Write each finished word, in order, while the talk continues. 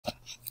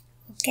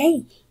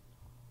Okay,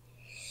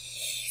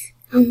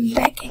 I'm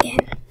back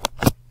again.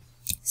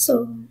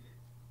 So,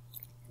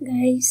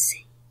 guys,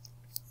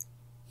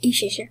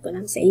 i-share ko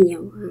lang sa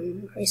inyo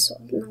ang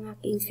result ng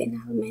aking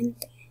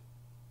finalmente.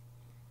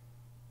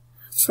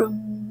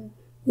 From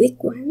week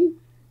 1,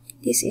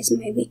 this is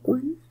my week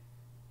 1,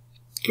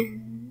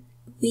 and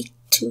week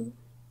 2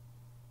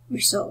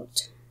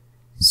 result.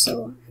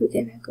 So, I'm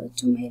gonna go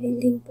to my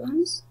lending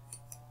plans.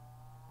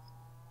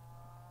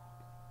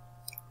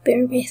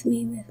 Bear with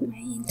me with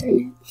my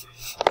internet.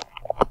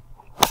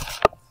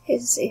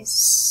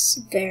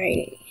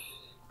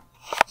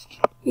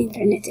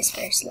 Internet is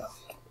very slow.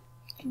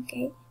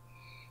 Okay,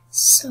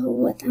 so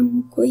what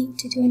I'm going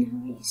to do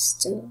now is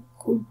to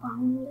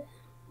compound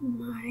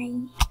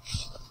my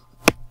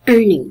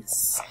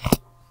earnings.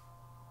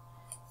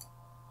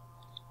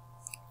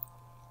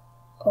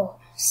 Oh,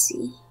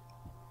 see.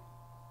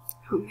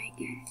 Oh my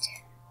god.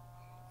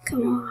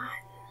 Come on.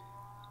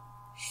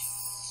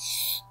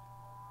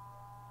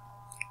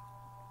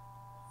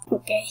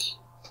 Okay.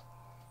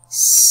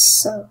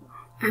 So,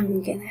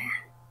 I'm gonna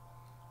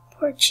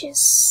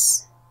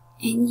purchase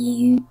a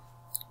new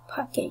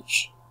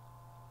package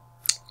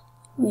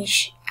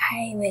which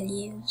I will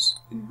use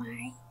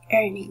my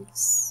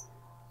earnings.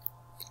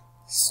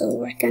 So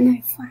where can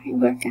I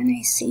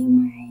see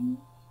my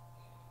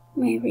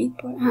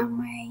report,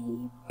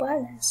 my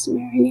balance,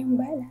 my earning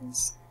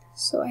balance?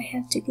 So I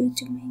have to go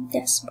to my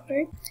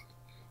dashboard.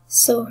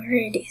 So here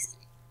it is.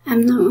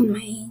 I'm now on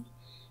my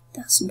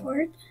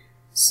dashboard,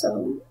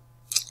 so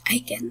I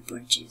can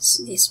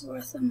purchase this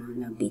worth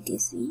amount of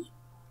BTC,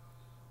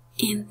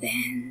 and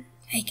then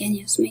I can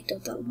use my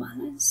total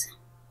balance.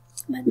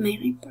 But my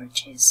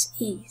repurchase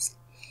is,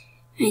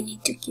 I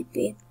need to keep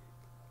it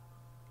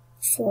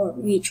for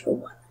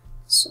withdrawal.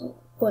 So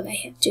all I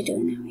have to do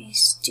now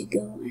is to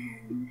go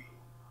and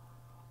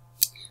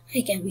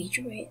I can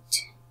withdraw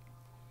it,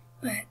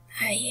 but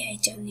I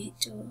don't need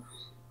to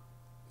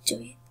do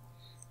it.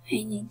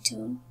 I need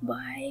to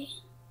buy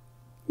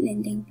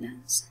lending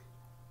plans.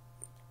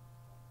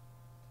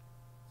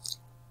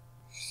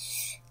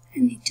 I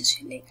need to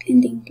select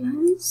lending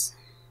plans.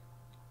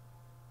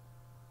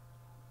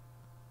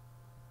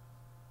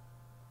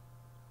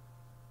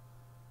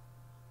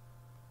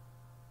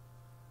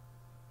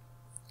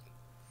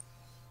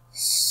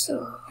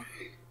 So,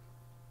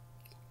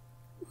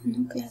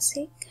 Mono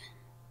Classic,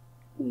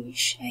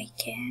 which I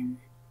can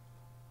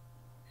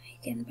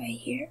buy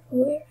here,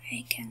 or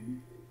I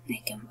can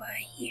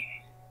buy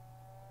here.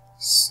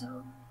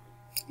 So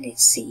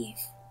let's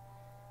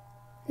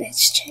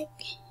check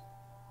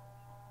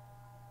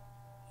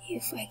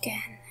if I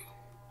can.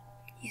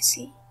 You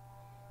see,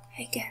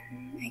 I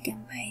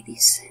can buy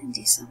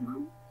this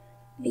amount,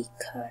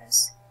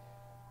 because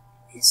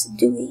this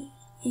DUI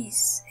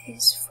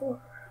is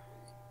for,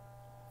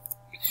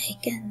 I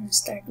can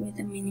start with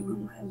a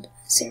minimum of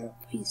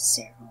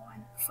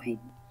 0.015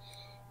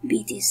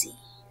 BTC.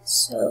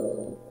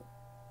 So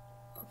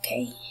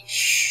okay,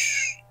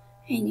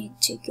 I need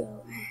to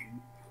go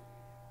and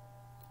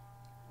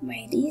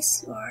buy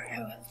this, or I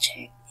will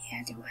check the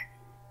other one.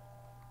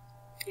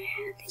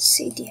 Let's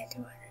see the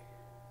other one.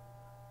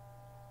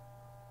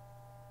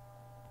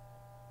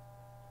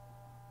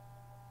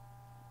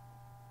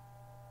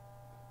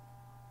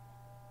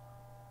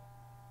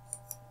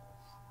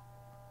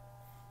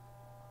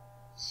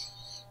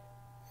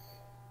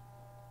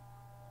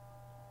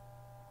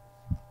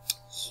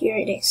 Here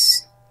it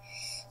is.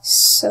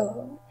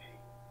 So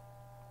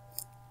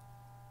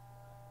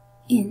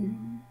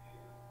in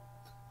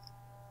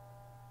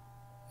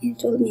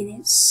 12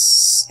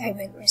 minutes I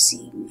will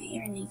receive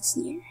my earnings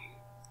here,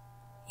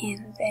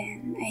 and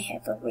then I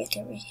have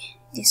already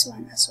this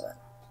one as well.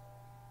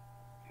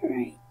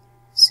 Alright,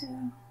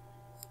 so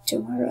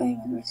tomorrow I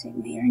will receive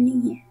my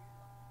earning here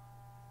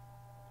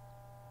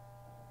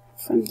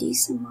from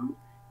this amount,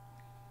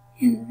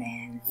 and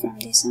then from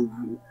this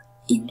amount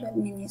in 12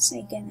 minutes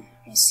I gonna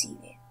receive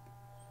it.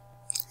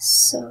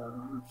 So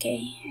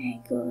okay,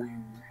 I go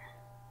and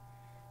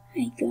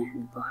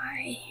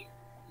buy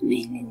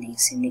my lending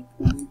select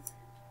one.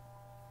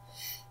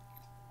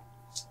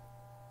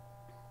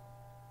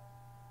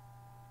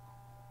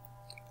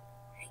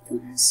 I go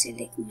and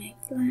select my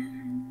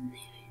plan,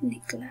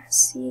 Uni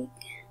Classic.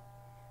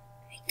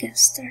 I can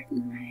start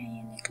my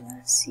Uni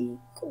Classic,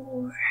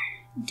 or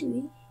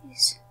do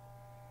this,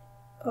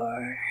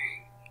 or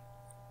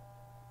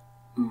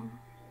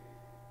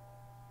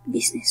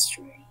business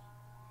tree.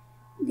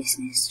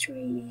 Business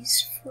tree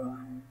is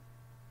from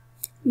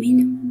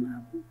minimum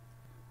of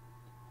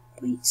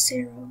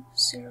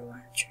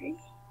 0.0013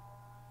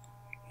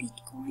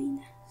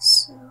 Bitcoin.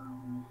 So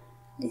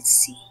let's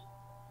see.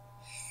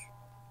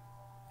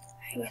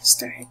 I will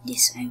start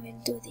this. I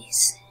will do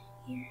this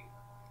here.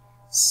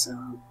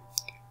 So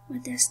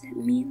what does that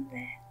mean?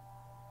 That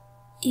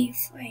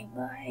if I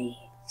buy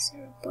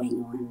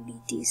 0.1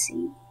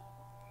 BTC,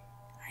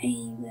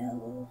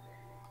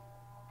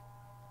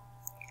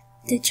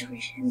 the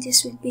duration,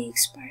 this will be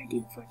expired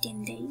in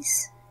 14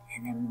 days,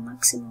 and the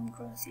maximum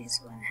growth is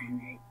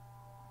 100.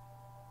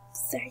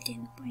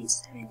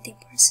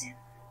 13.70%,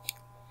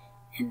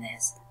 and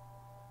that's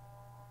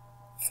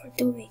for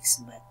 2 weeks,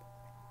 but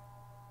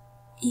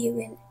you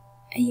will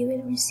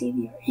receive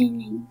your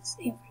earnings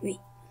every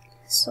week.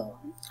 So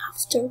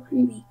after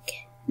 1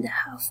 week, the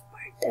half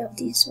part of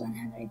this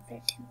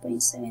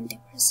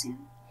 113.70%,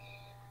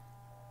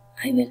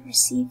 I will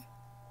receive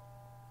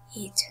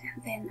it,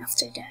 and then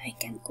after that I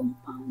can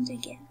compound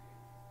again.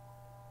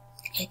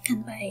 I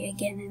can buy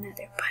again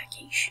another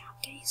package.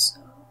 Okay, so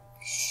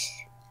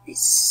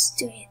let's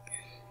do it.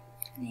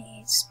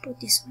 Let's put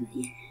this one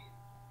here.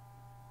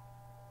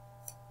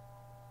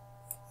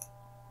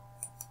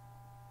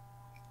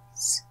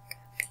 Let's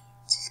copy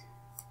it.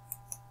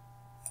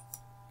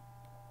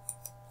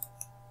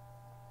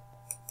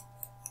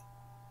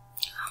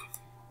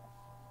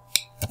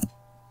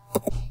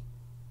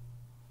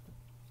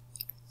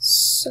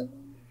 So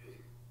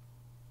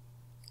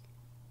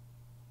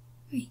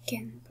I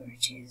can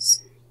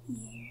purchase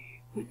here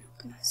on a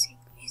classic,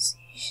 which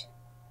is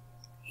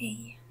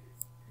a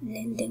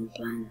lending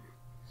plan,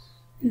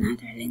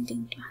 another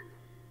lending plan.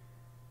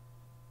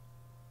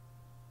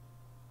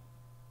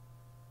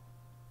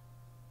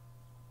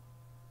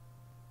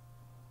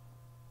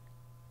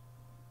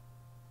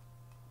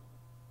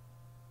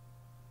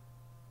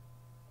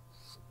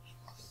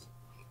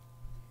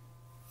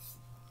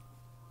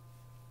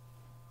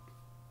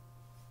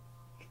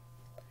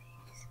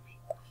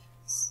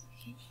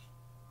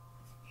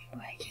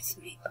 Buy with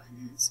my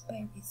balance,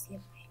 buy with my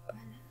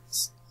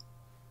balance.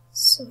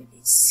 So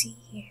let's see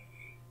here.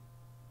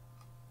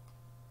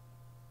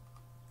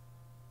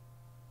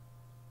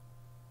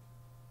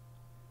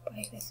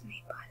 Buy with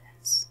my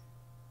balance.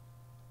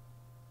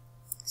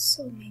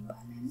 So my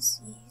balance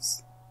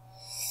is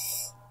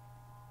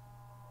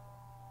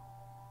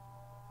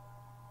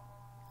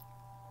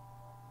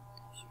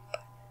in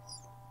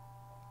balance.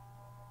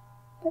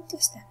 What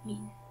does that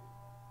mean?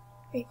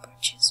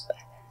 Repurchase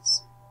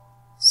balance.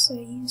 So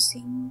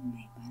using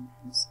my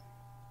balance,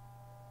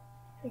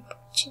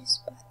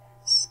 repurchase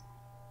balance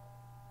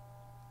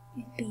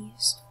will be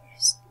used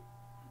first.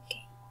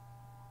 Okay.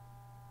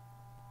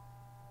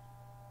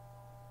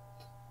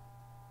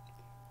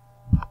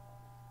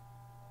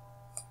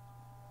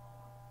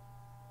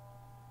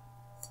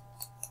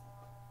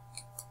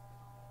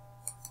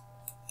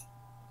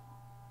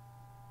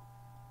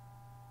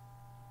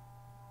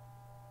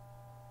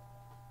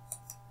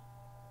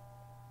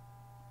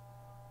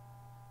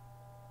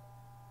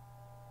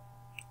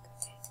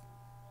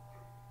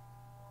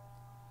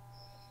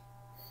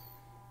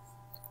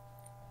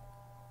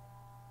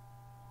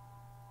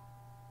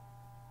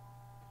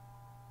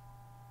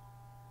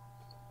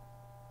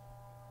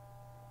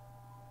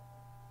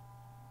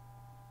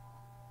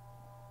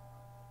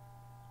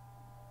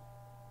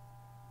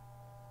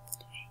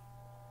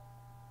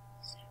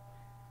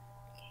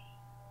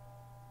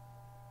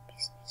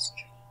 Business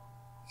tree,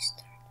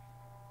 start.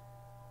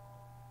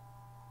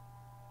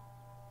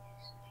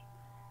 Here's my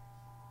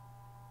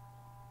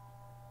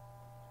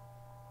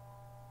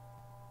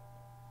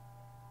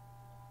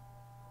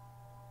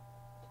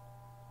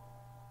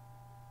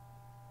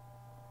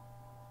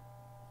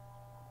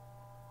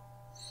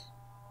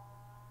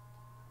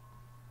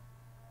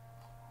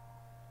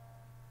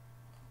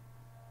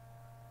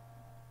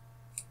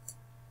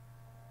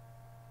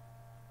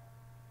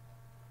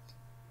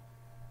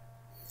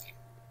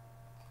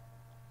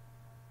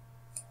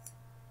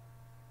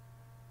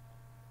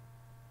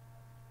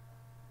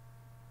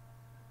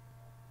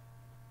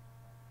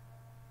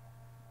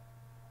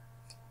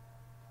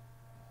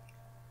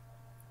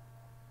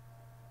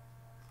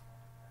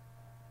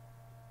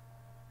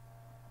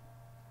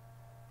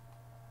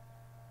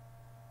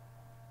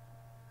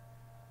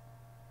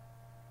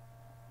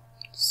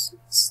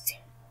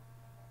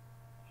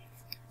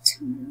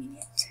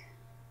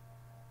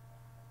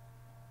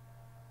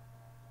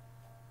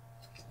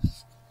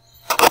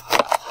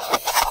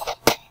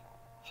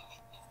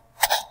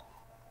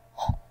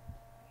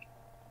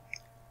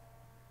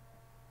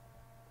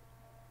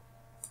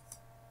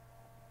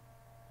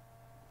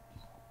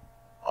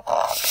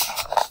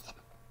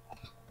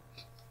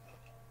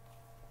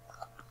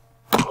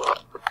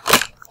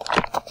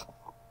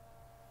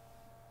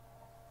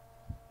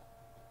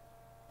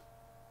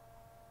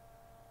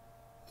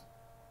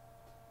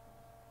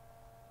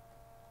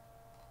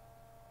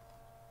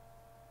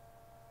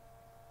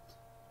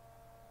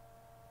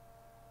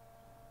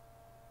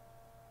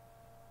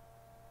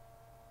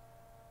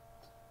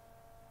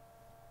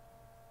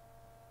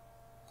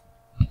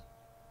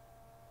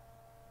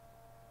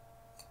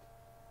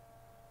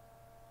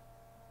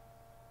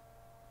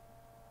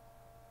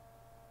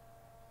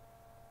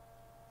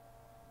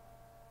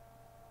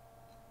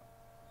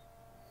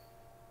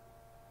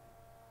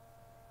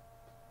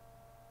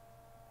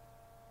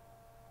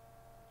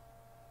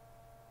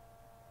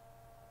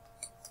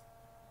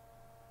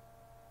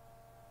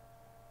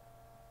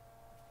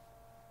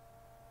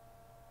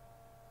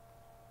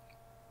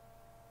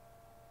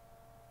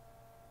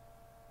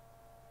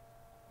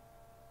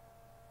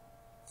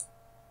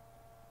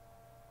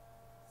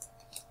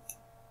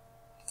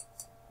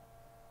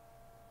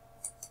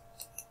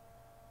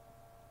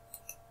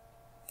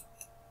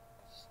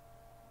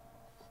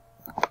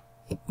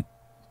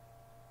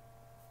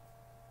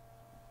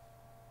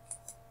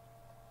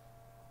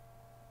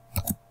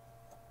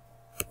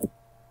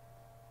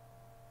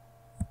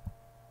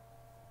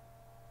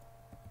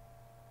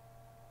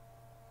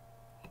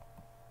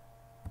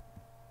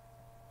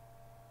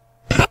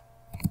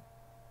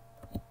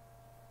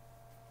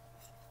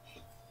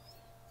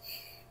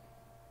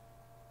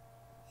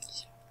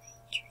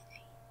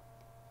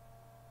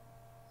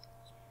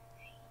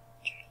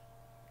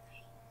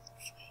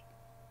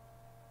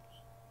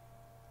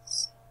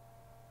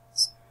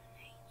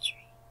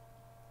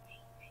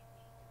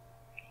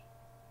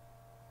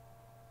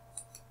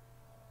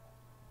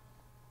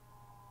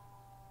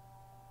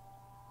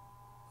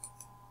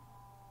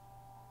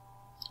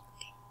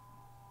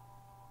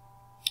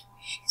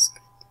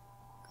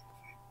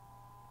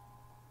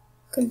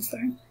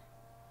confirm.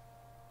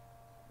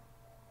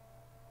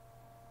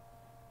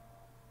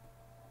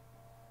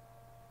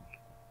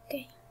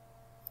 Okay,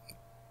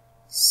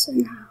 so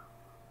now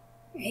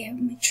I have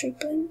my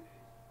triplet.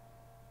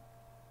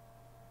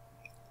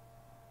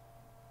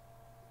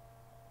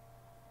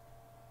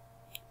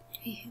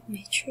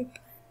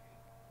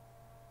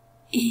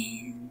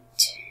 And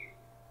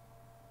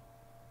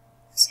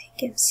as I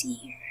can see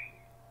here,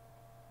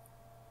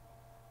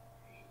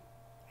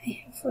 I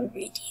have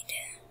already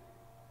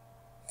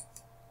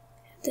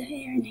the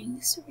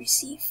earnings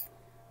received.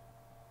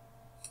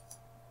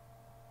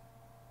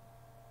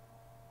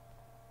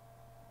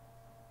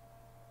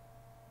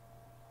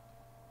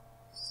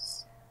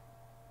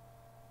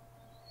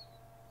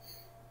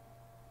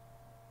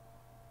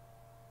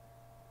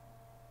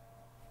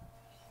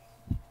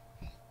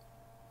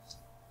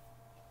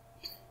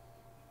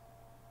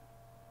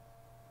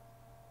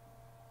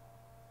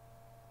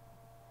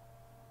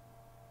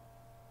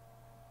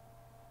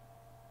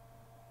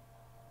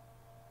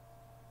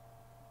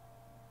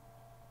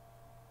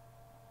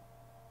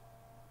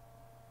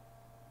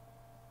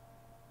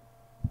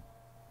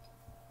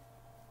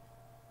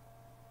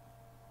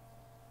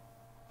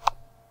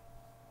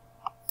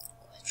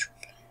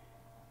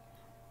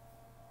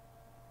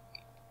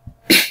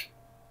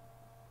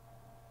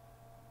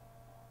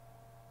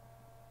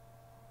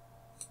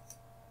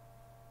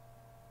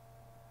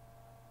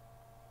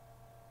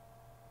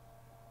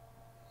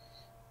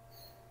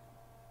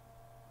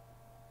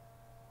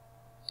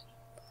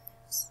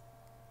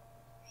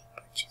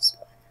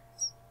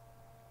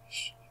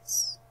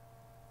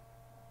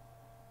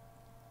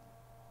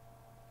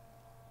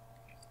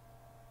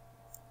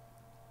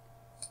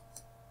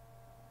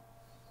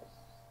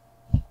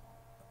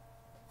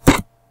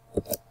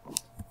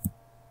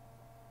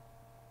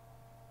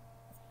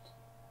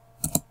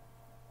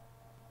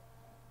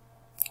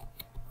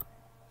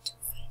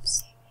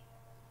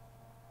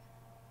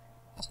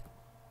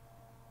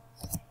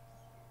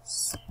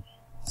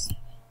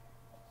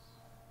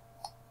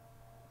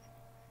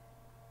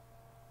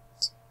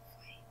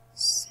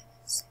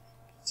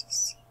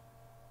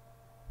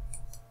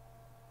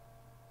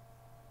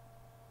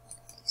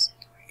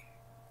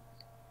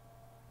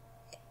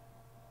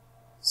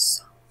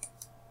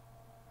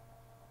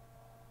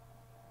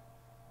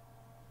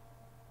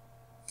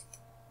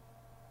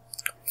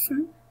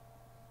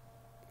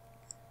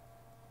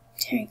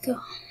 There you go.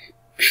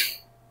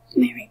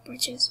 My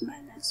repurchase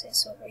balance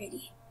is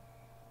already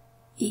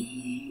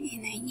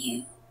in a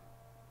new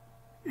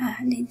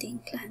lending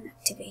plan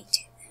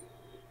activated.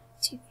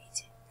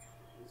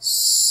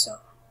 So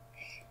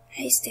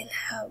I still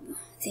have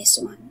this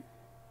one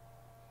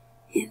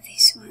and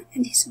this one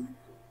and this one,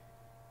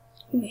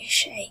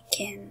 which I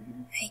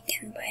can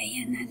buy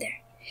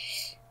another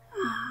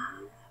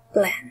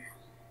plan.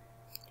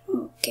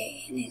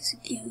 Okay, let's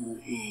go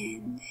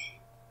and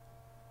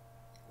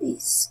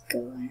let's go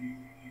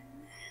and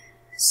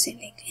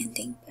select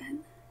ending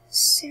plan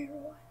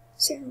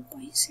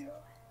 0.01.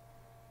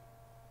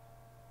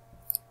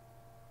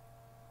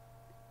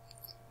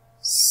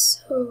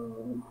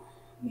 So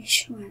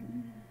which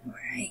one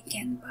where I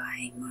can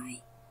buy my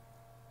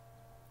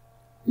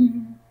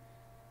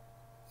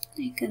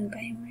I can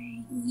buy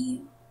my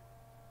new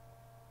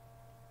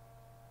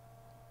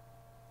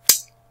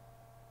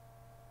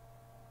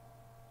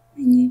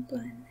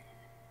plan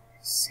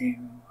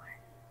 0.1.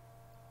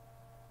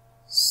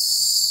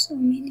 So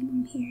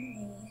minimum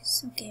here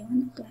is okay,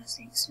 one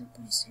classic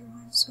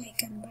 0.01, so I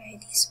can buy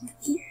this one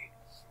here.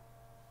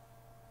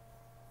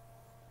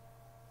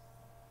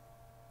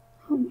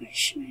 How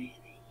much money?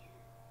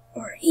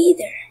 Or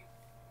either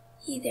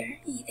I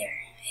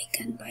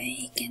can buy,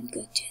 I can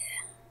go to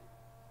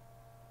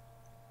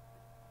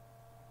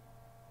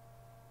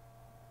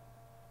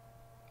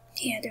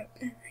the other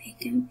plan. I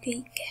can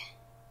pick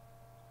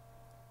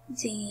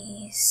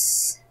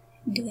this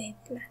Due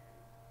plan.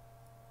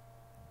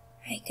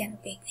 I can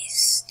pick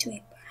this Due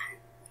plan.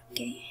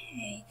 Okay,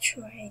 I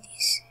try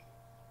this.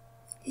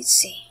 Let's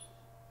see.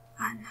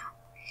 No,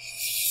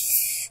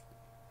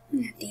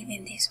 not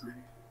even this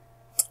one.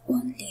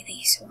 Only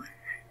this one.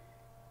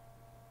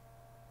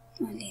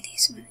 Only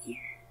this one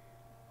here.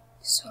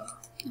 So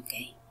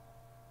okay,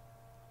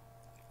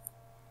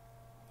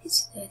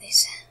 let's do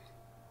this.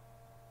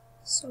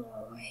 So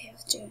I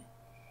have to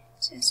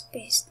just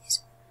paste this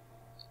one.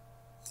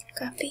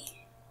 Copy.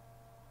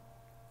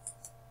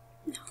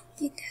 No,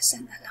 it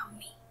doesn't allow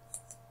me.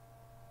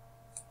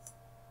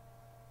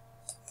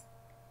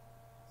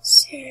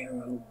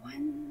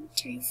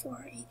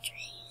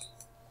 0.13483.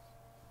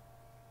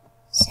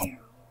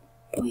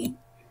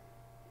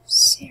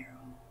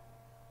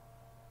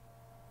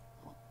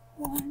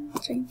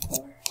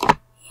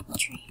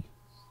 0.013483.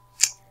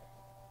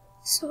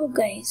 So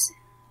guys,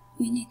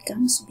 when it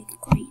comes to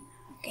Bitcoin,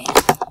 okay,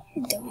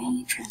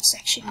 doing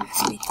transaction with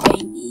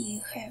Bitcoin,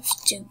 you have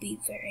to be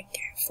very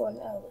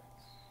careful of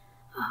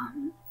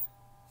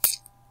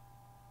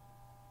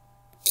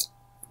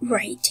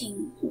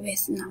writing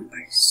with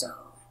numbers.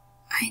 So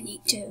I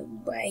need to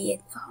buy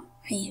it.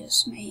 I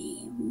use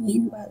my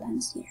min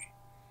balance here.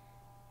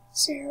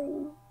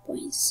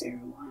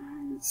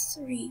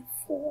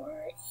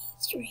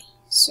 0.013483.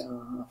 So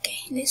okay,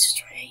 let's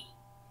try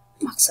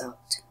max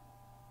out.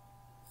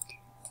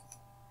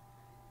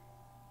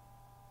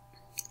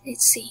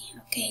 Let's see.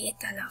 Okay,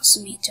 it allows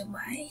me to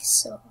buy,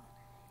 so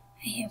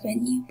I have a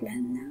new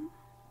plan now.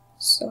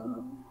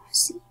 So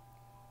see,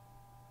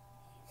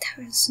 it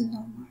has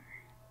no more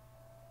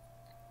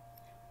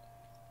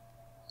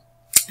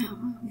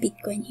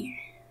Bitcoin here.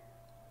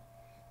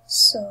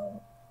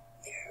 So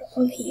they're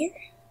all here.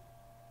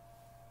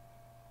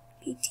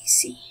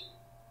 BTC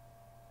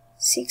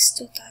 6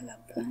 total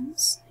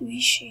plans,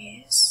 which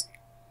is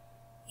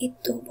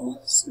it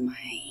doubles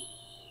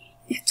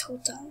the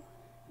total.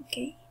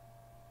 Okay,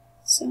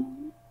 so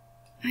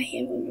I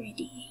have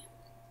already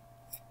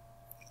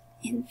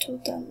in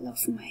total of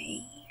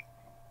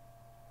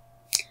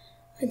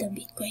the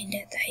Bitcoin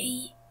that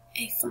I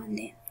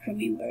funded.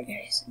 Remember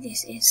guys,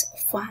 this is a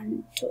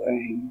fund to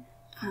earn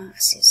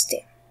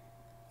system.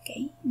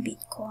 Okay,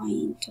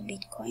 Bitcoin to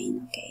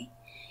Bitcoin. Okay,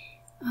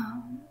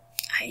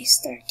 I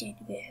started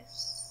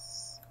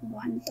with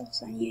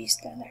 1,000 US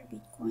dollar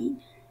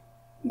Bitcoin,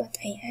 but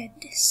I had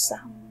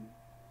some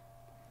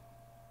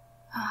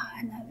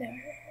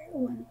another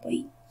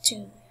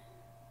 1.2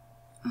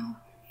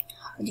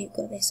 how do you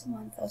call this,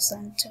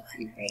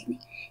 1,200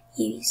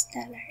 US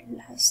dollar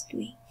last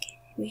week,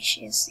 which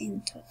is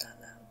in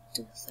total of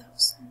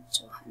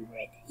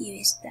 2,200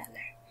 US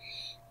dollar.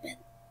 But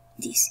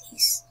this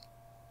is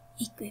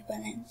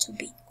equivalent to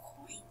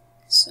Bitcoin.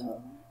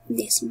 So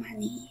this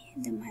money,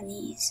 the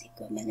money is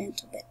equivalent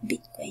to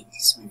Bitcoin,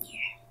 this one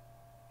here.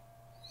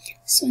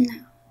 So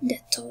now the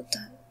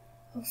total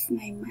of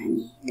my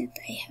money that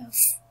I have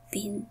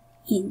been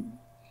in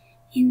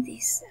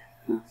this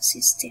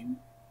system,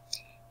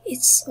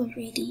 it's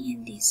already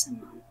in this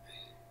amount.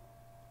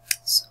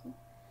 So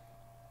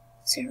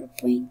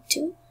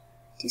 0.2,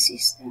 this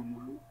is the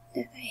amount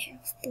that I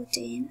have put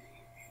in,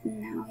 and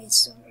now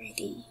it's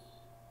already,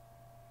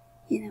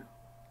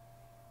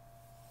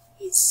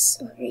 it's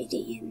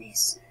already in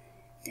this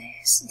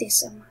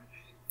amount.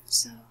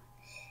 So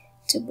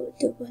to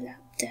double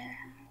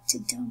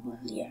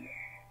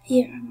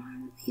your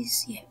amount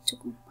is you have to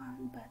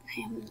compound, but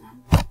I am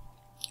not.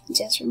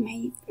 Just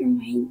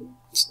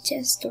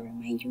to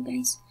remind you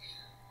guys,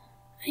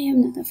 I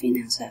am not a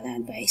financial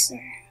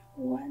advisor.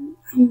 What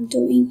I'm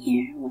doing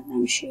here, what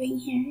I'm showing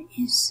here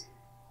is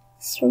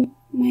through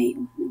my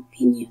own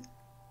opinion.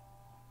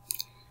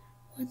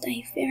 What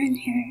I've earned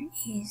here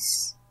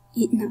is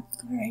it not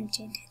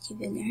guaranteed that you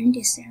will earn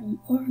this term,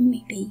 or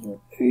maybe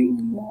you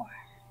earn more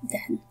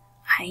than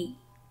I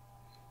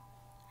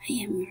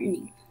am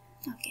earning.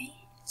 Okay,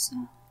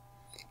 so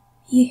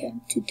you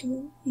have to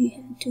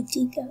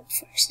dig out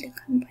first the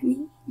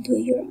company, do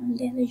your own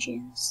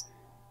diligence,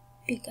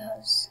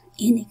 because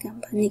any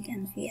company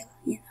can fail,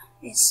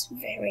 it's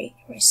very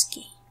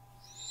risky.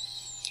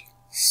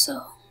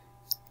 So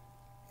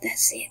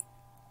that's it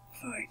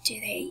for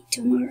today.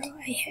 Tomorrow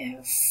I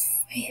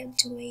have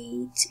to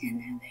wait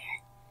another.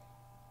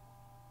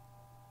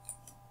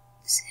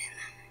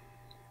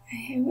 I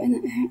have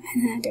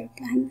another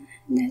plan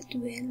that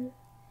will.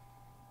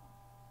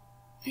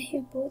 I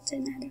have bought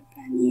another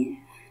plan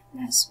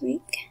last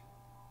week,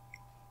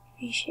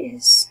 which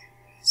is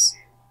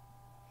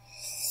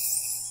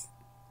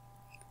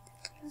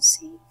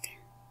classic.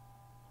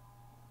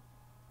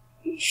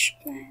 Which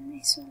plan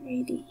is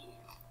already?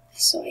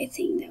 So I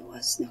think that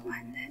was the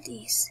one that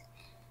is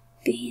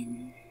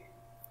being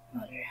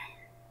ordered.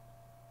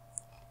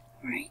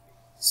 Right.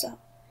 So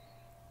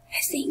I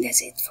think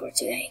that's it for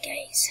today,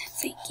 guys.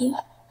 Thank you,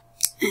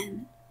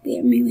 and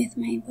bear me with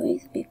my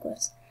voice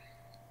because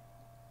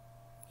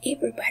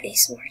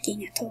everybody's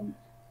working at home.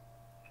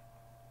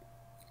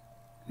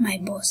 My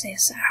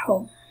bosses are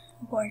home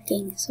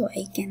working, so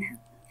I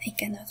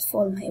cannot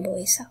fall my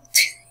voice out.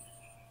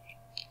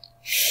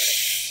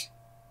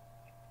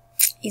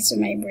 It's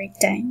my break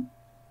time,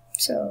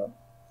 so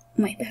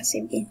my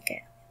passive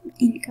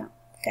income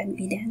can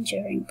be done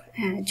during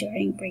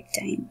break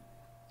time.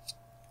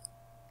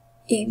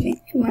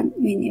 Even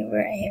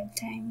whenever I have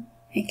time,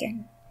 I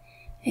can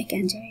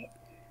do it.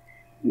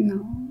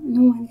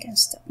 No one can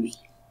stop me.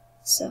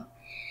 So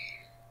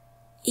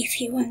if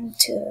you want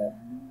to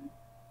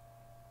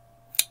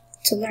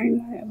learn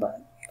more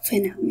about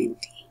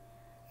FINALMENTE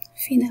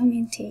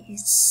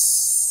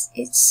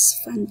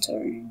it's fun to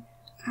earn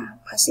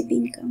passive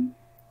income,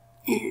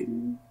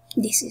 and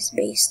this is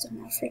based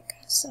on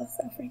South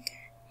Africa,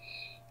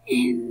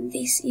 and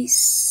this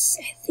is,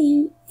 I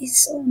think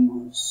it's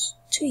almost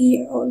 2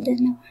 years old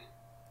now.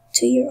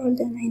 2 years old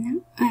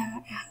and I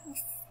have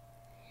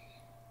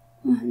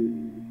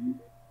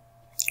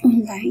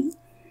online.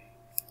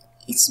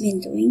 It's been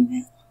doing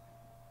well,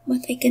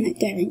 but I cannot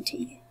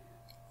guarantee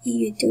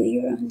you do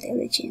your own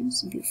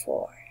diligence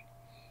before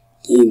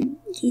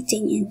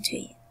getting into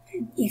it.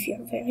 And if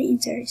you're very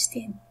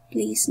interested,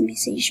 please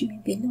message me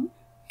below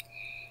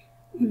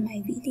on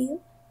my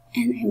video,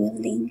 and I will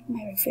link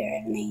my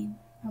referral name.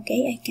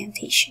 Okay, I can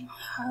teach you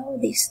how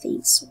these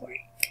things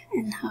work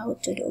and how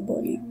to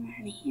double your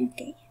money.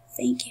 Okay,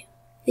 thank you.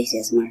 This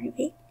is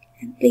Marvic,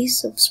 and please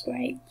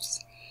subscribe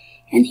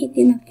and hit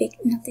the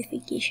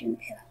notification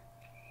bell.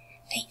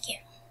 Thank you.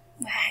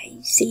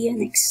 Bye. See you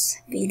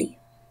next video.